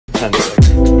Landed.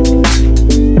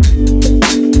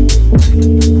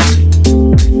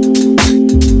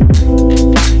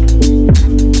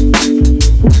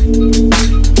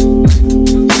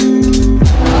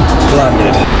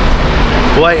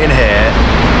 Waiting here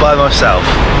by myself.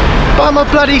 By my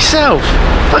bloody self.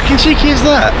 Fucking cheeky is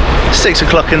that? 6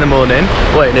 o'clock in the morning,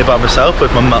 waiting here by myself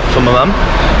with my mum.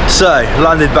 So,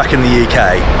 landed back in the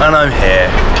UK, and I'm here,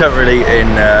 currently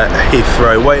in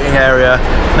Heathrow waiting area,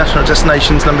 National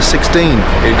Destinations number 16,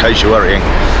 in case you're worrying.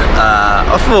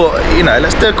 I thought, you know,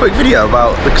 let's do a quick video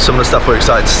about some of the stuff we're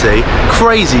excited to see.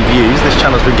 Crazy views this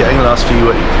channel's been getting the last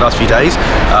few days.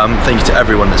 Thank you to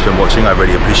everyone that's been watching, I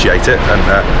really appreciate it, and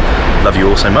love you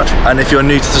all so much. And if you're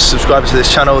new to subscribe to this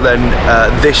channel, then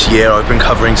this year I've been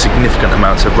covering significant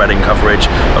amounts of Reading coverage.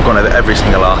 I've gone over every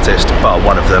single artist, bar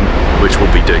one of them, which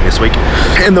we'll be doing this week.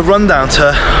 In the rundown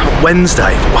to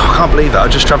Wednesday, wow, I can't believe that, I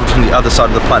just travelled from the other side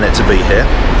of the planet to be here,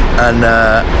 and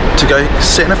to go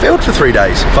sit in a field for 3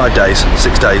 days, 5 days,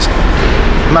 6 days.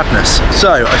 Madness.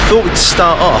 So I thought we'd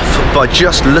start off by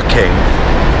just looking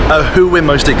who I'm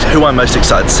most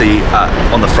excited to see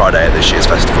on the Friday at this year's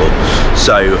festival.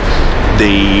 So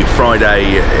the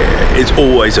Friday is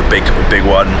always a big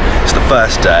one. It's the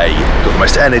first day, got the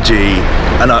most energy,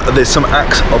 and there's some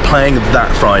acts are playing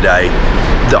that Friday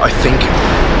that I think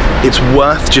it's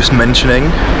worth just mentioning.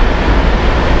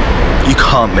 You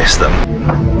can't miss them.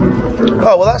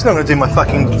 Oh, well, that's not going to do my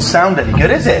fucking sound any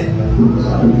good, is it?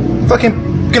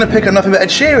 Fucking gonna pick up nothing but Ed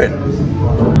Sheeran.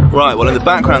 Right, well, in the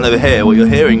background over here, what you're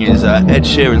hearing is Ed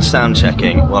Sheeran sound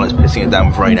checking while it's pissing it down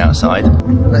with rain outside.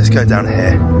 Let's go down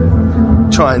here.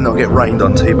 Try and not get rained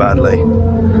on too badly.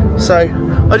 So,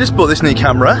 I just bought this new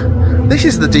camera. This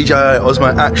is the DJI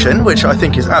Osmo Action, which I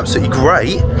think is absolutely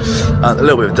great. A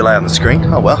little bit of delay on the screen,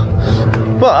 oh well.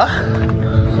 But,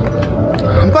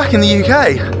 I'm back in the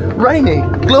UK. Rainy,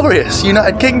 glorious,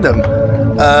 United Kingdom.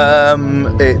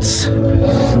 It's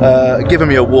given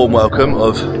me a warm welcome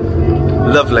of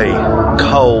lovely,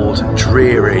 cold,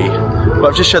 dreary. Well,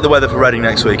 I've just showed the weather for Reading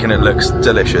next week and it looks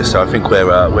delicious, so I think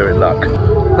we're in luck.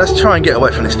 Let's try and get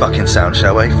away from this fucking sound,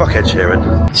 shall we? Fuck Ed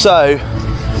Sheeran. So,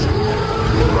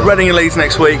 Reading and Leeds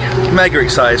next week. Mega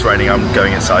excited. It's raining. I'm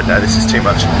going inside now. This is too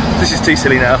much. This is too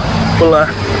silly now. We'll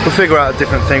figure out a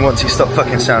different thing once you stop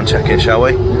fucking sound checking, shall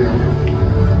we?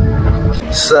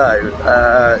 So,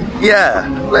 yeah,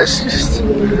 let's just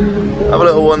have a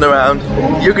little wander around.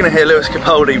 You're going to hear Lewis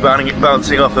Capaldi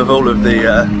bouncing off of all of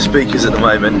the speakers at the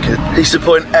moment, because he used to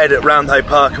point Ed at Roundhay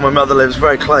Park and my mother lives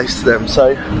very close to them,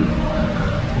 so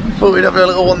thought we'd have a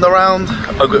little wander around.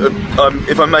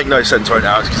 If I make no sense right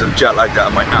now, it's because I'm jet lagged out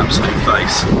of my absolute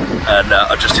face, and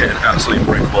I just hit an absolute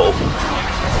brick wall.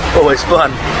 Always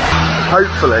fun.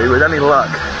 Hopefully, with any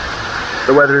luck,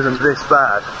 the weather isn't this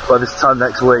bad by this time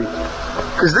next week.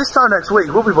 Because this time next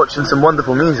week we'll be watching some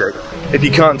wonderful music. If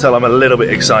you can't tell, I'm a little bit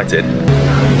excited.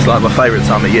 It's like my favourite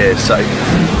time of year, so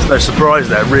there's no surprise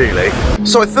there really.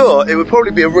 So I thought it would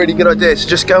probably be a really good idea to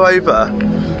just go over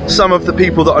some of the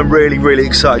people that I'm really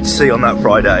excited to see on that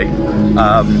Friday.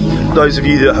 Those of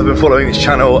you that have been following this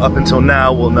channel up until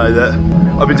now will know that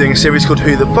I've been doing a series called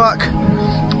Who the Fuck,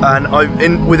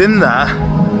 and within that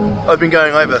I've been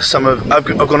going over I've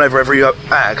gone over every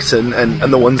act and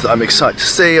the ones that I'm excited to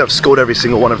see. I've scored every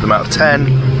single one of them out of 10.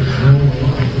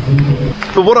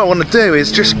 But what I want to do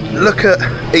is just look at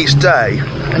each day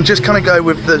and just kind of go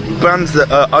with the bands that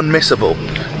are unmissable,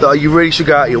 that you really should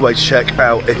go out of your way to check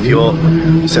out if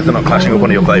they're not clashing with one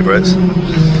of your favourites.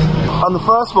 And the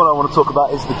first one I want to talk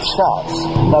about is the Chats.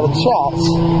 Now the Chats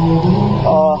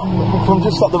are from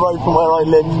just up the road from where I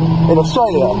live in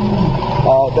Australia.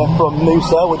 They're from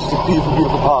Noosa, which is a beautiful,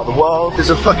 beautiful part of the world. There's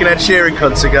a fucking Ed Sheeran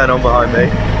concert going on behind me.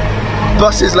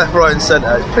 Buses left, right and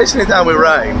centre. It's pissing it down with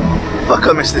rain. Fuck,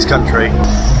 I miss this country.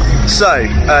 So,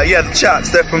 yeah, the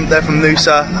Chats, they're from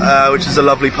Noosa, which is a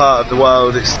lovely part of the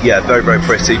world. It's, yeah, very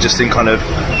pretty, just in kind of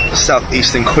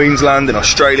southeastern Queensland in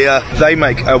Australia. They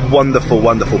make a wonderful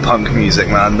punk music,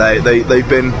 man. They've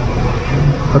been...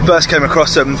 I first came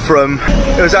across them from...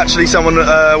 It was actually someone,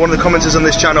 one of the commenters on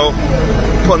this channel,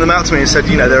 pointed them out to me and said,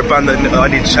 you know, they're a band that I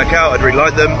need to check out, I'd really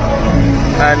like them.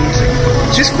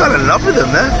 And just fell in love with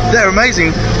them. They're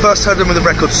amazing. First heard them with the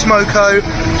record Smoko,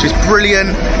 which is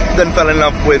brilliant. Then fell in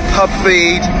love with Pub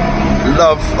Feed,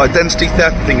 love Identity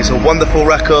Theft, I think it's a wonderful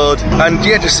record. And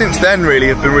yeah, just since then really,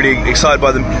 I've been really excited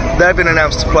by them. They've been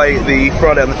announced to play the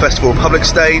Friday on the Festival public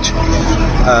stage,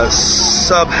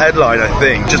 sub-headline I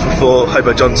think, just before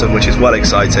Hobo Johnson, which is well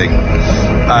exciting.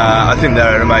 I think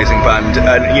they're an amazing band,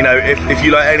 and you know, if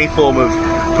you like any form of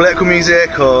political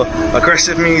music or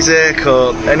aggressive music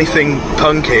or anything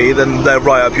punky, then they're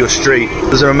right up your street.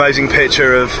 There's an amazing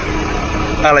picture of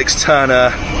Alex Turner,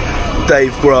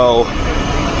 Dave Grohl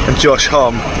and Josh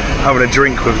Homme having a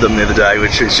drink with them the other day,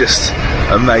 which is just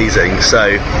amazing.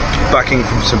 So backing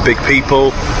from some big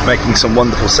people, making some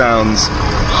wonderful sounds.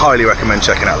 Highly recommend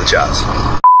checking out the chats.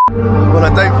 Well, I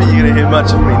don't think you're going to hear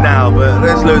much of me now, but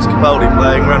there's Lewis Capaldi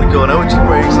playing around the corner, which is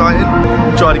pretty exciting.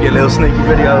 Try to get a little sneaky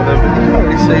video of him, but you can't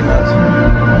really see much.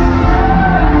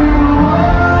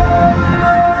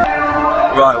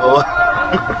 Right, well,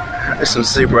 there's some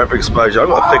super epic exposure. I've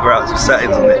got to figure out some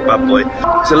settings on this bad boy.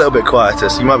 It's a little bit quieter,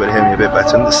 so you might be able to hear me a bit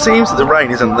better. And it seems that the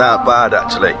rain isn't that bad,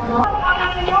 actually.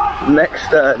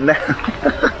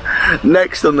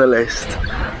 Next on the list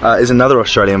is another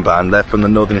Australian band. They're from the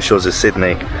northern shores of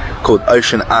Sydney, called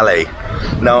Ocean Alley.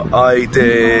 Now, I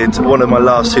did one of my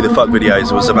last Who the Fuck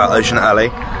videos was about Ocean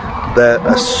Alley. They're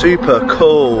a super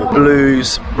cool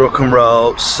blues, rock and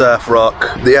roll, surf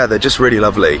rock. Yeah, they're just really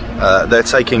lovely. They're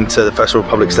taking to the Festival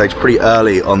Public stage pretty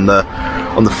early on the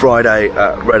Friday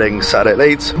Reading Saturday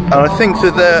Leeds, and I think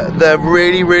that they're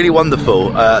really, really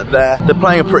wonderful. They're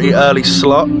playing a pretty early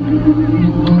slot,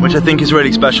 which I think is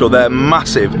really special. They're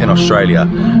massive in Australia.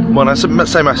 When I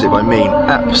say massive, I mean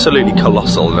absolutely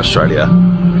colossal in Australia.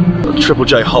 Triple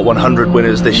J Hot 100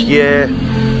 winners this year.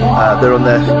 They're on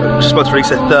just about to release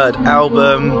their third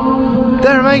album.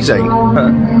 They're amazing.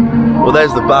 Well,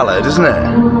 there's the ballad, isn't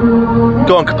it?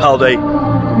 Go on, Capaldi.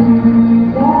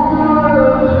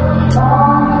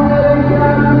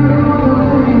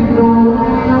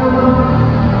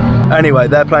 Anyway,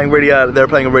 they're playing really early. They're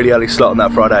playing a really early slot on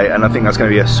that Friday, and I think that's going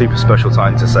to be a super special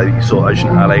time to say that you saw Ocean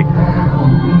Alley.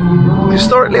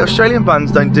 Historically, Australian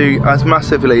bands don't do as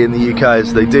massively in the UK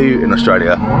as they do in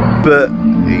Australia, but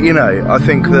you know, I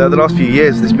think the last few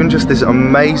years there's been just this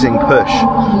amazing push.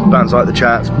 Bands like The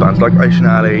Chats, bands like Ocean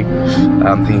Alley,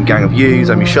 thinking Gang of Youths,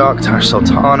 Amy Shark, Tash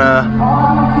Sultana,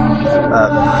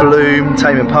 Flume,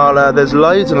 Tame Impala. There's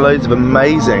loads and loads of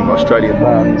amazing Australian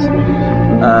bands.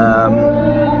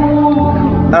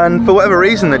 And for whatever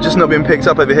reason, they're just not being picked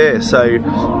up over here. So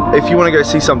if you want to go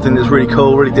see something that's really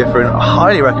cool, really different, I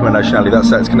highly recommend Ocean Alley. That's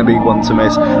going to be one to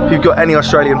miss. If you've got any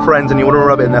Australian friends and you want to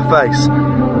rub it in their face,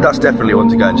 that's definitely one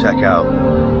to go and check out.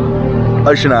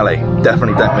 Ocean Alley,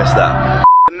 definitely don't miss that.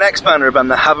 The next band are a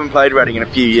band that haven't played Reading in a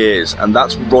few years, and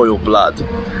that's Royal Blood.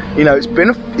 You know, it's been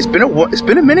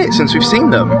a minute since we've seen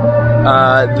them.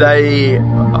 They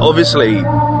obviously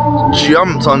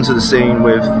jumped onto the scene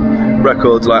with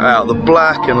records like Out of the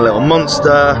Black and Little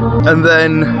Monster, and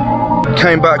then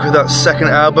came back with that second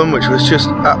album, which was just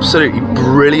absolutely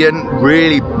brilliant,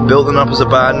 really built them up as a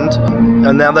band,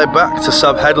 and now they're back to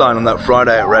sub-headline on that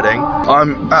Friday at Reading.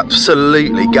 I'm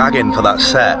absolutely gagging for that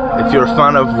set. If you're a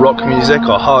fan of rock music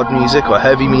or hard music or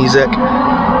heavy music,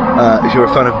 if you're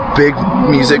a fan of big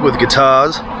music with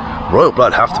guitars, Royal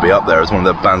Blood have to be up there as one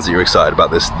of the bands that you're excited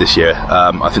about this year.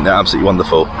 I think they're absolutely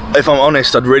wonderful. If I'm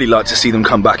honest, I'd really like to see them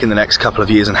come back in the next couple of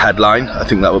years and headline. I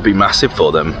think that would be massive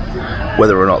for them.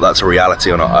 Whether or not that's a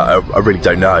reality or not, I really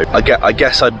don't know. I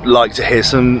guess I'd like to hear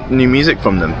some new music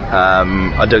from them.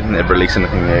 I don't think they've released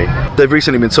anything new. They've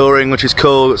recently been touring, which is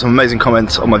cool. Got some amazing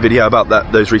comments on my video about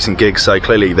those recent gigs, so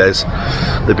clearly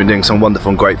they've been doing some wonderful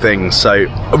and great things. So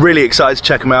I'm really excited to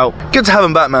check them out. Good to have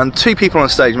them back, man. 2 people on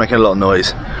stage making a lot of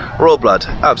noise. Royal Blood,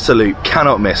 absolute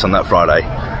cannot miss on that Friday.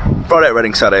 Friday at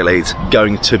Reading Saturday Leeds,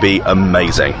 going to be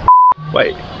amazing.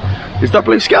 Wait, is that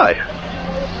blue sky?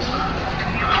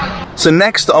 So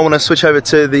next I want to switch over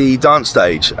to the dance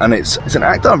stage, and it's an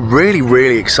act that I'm really,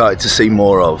 really excited to see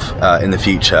more of in the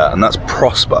future, and that's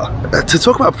Prosper. To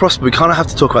talk about Prosper, we kind of have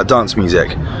to talk about dance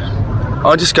music.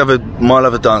 I discovered my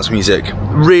love of dance music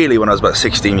really when I was about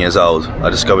 16 years old. I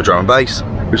discovered drum and bass,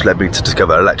 which led me to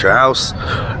discover electro house,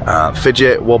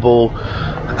 fidget, wobble.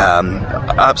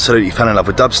 Absolutely fell in love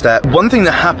with dubstep. One thing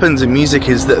that happens in music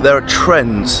is that there are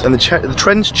trends, and the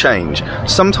trends change.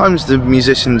 Sometimes the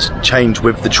musicians change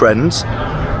with the trends,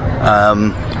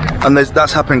 and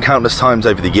that's happened countless times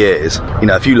over the years. You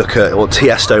know, if you look at what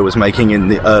Tiesto was making in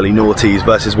the early noughties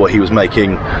versus what he was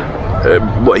making,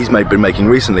 what he's been making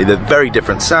recently, they're very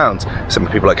different sounds. Some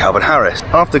people like Calvin Harris.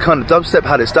 After kind of dubstep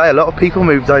had its day, a lot of people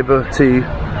moved over to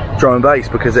drum and bass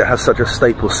because it has such a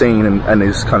staple scene and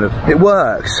is kind of, it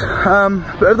works.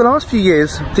 But over the last few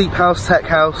years, deep house, tech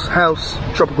house, house,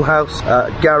 tropical house,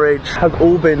 garage have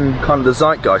all been kind of the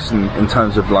zeitgeist in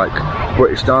terms of like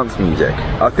British dance music.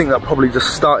 I think that probably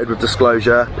just started with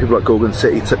Disclosure. People like Gorgon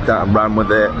City took that and ran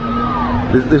with it.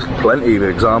 There's plenty of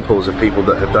examples of people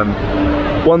that have done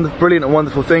brilliant and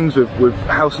wonderful things with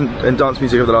house and dance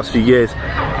music over the last few years.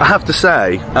 I have to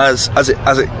say, as it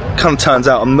kind of turns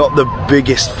out, I'm not the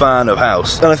biggest fan of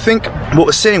house, and I think what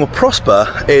we're seeing with Prosper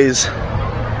is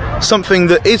something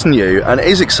that is new and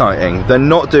is exciting. They're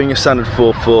not doing a standard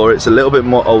 4/4, it's a little bit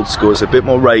more old school, it's a bit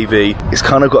more ravey, it's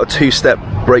kind of got a two-step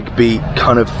breakbeat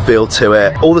kind of feel to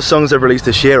it. All the songs they've released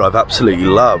this year I've absolutely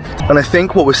loved, and I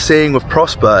think what we're seeing with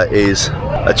Prosper is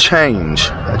a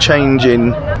change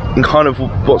in kind of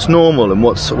what's normal and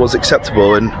what's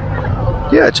acceptable, and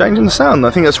yeah, changing the sound.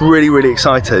 I think that's really, really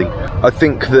exciting. I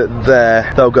think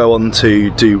that they'll go on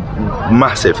to do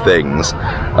massive things,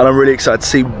 and I'm really excited to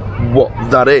see what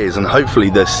that is, and hopefully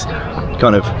this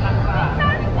kind of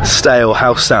stale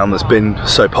house sound that's been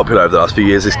so popular over the last few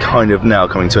years is kind of now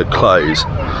coming to a close,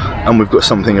 and we've got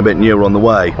something a bit newer on the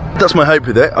way. That's my hope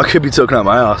with it. I could be talking out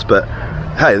my arse, but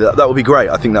hey, that would be great.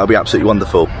 I think that would be absolutely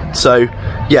wonderful. So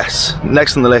yes,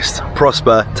 next on the list,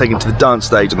 Prosper, taken to the dance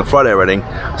stage on the Friday Reading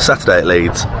Saturday at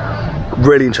Leeds.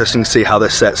 Really interesting to see how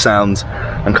this set sounds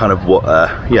and kind of what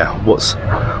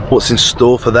what's in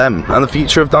store for them and the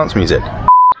future of dance music.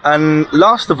 And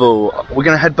last of all, we're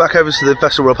going to head back over to the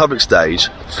Festival Republic stage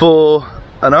for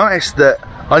an artist that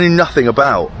I knew nothing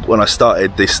about when I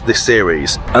started this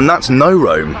series, and that's No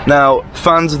Rome. Now,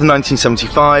 fans of the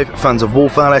 1975, fans of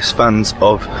Wolf Alice, fans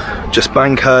of Just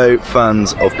Banco,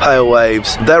 fans of Pale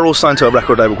Waves, they're all signed to a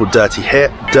record label called Dirty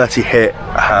Hit. Dirty Hit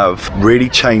have really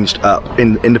changed up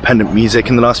in independent music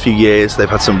in the last few years. They've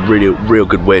had some real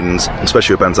good wins,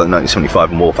 especially with bands like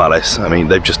 1975 and Wolf Alice. I mean,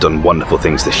 they've just done wonderful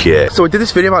things this year. So I did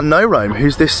this video about No Rome,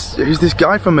 who's this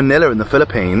guy from Manila in the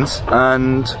Philippines,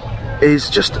 and is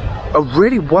just a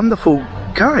really wonderful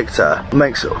character.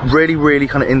 Makes really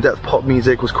kind of in-depth pop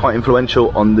music, was quite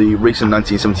influential on the recent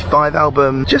 1975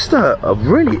 album. Just a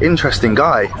really interesting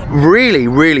guy.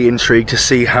 Really intrigued to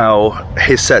see how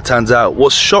his set turns out.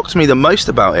 What shocked me the most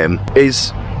about him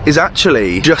is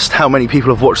actually just how many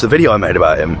people have watched the video I made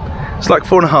about him. It's like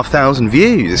 4,500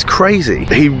 views, it's crazy.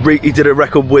 He did a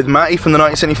record with Matty from the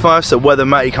 1975, so whether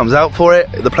Matty comes out for it,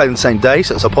 they're playing the same day,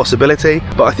 so it's a possibility.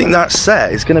 But I think that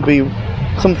set is going to be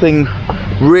something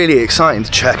really exciting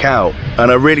to check out. And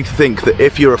I really think that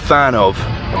if you're a fan of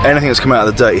anything that's come out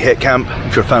of the Dirty Hit camp,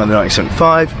 if you're a fan of the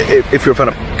 1975, if you're a fan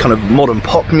of kind of modern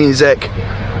pop music,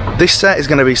 this set is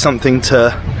going to be something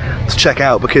to check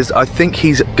out, because I think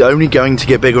he's only going to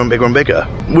get bigger and bigger and bigger.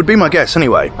 Would be my guess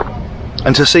anyway.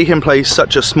 And to see him play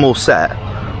such a small set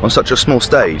on such a small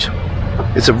stage,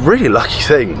 it's a really lucky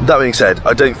thing. That being said,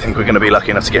 I don't think we're going to be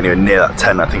lucky enough to get anywhere near that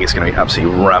 10. I think it's going to be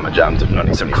absolutely rammer-jammed of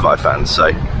 1975 fans,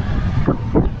 so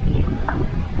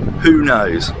who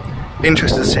knows.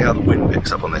 Interested to see how the wind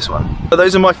picks up on this one. But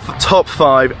those are my top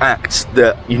 5 acts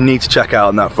that you need to check out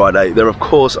on that Friday. There of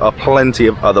course are plenty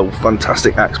of other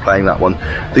fantastic acts playing that one.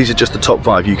 These are just the top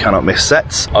 5 you cannot miss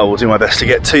sets. I will do my best to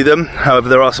get to them. However,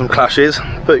 there are some clashes,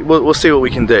 but we'll see what we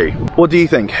can do. What do you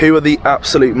think? Who are the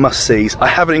absolute must-sees? I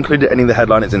haven't included any of the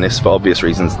headliners in this for obvious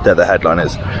reasons. They're the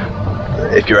headliners.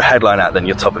 If you're a headline act, then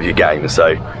you're top of your game, so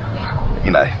you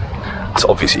know, it's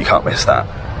obvious you can't miss that.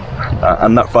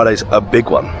 And that Friday's a big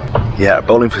one. Yeah,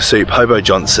 Bowling for Soup, Hobo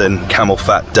Johnson, Camel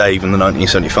Fat Dave in the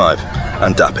 1975,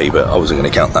 and Dappy, but I wasn't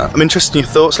going to count that. I'm interested in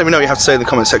your thoughts. Let me know what you have to say in the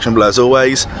comment section below as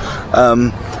always.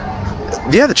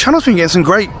 Yeah, the channel's been getting some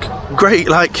great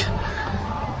like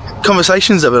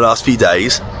conversations over the last few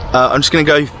days. I'm just going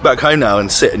to go back home now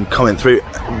and sit and comment through,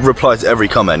 reply to every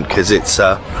comment, because it's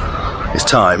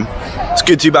time. It's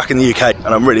good to be back in the UK, and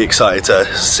I'm really excited to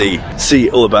see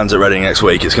all the bands at Reading next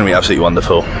week. It's going to be absolutely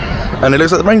wonderful. And it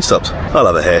looks like the rain stopped. I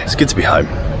love it here. It's good to be home.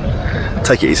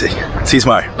 Take it easy. See you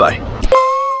tomorrow. Bye.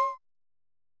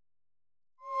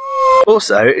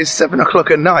 Also, it's 7 o'clock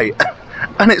at night,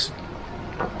 and it's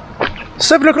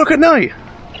 7 o'clock at night.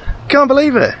 Can't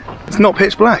believe it. It's not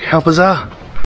pitch black. How bizarre.